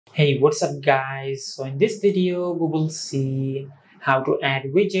Hey, what's up guys? So in this video we will see how to add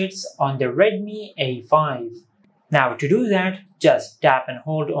widgets on the Redmi A5. Now to do that, just tap and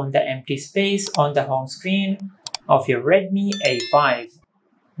hold on the empty space on the home screen of your Redmi A5.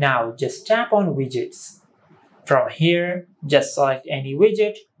 Now just tap on widgets. From here, just select any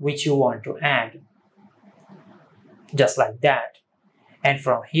widget which you want to add. Just like that. And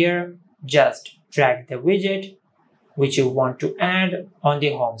from here, just drag the widget which you want to add on the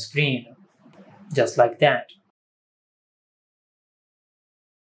home screen. Just like that.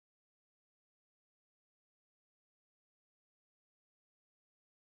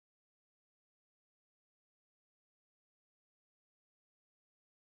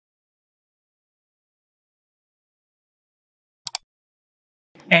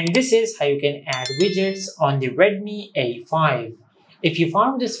 And this is how you can add widgets on the Redmi A5. If you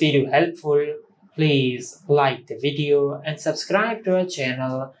found this video helpful, please like the video and subscribe to our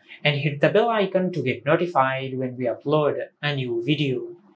channel and hit the bell icon to get notified when we upload a new video.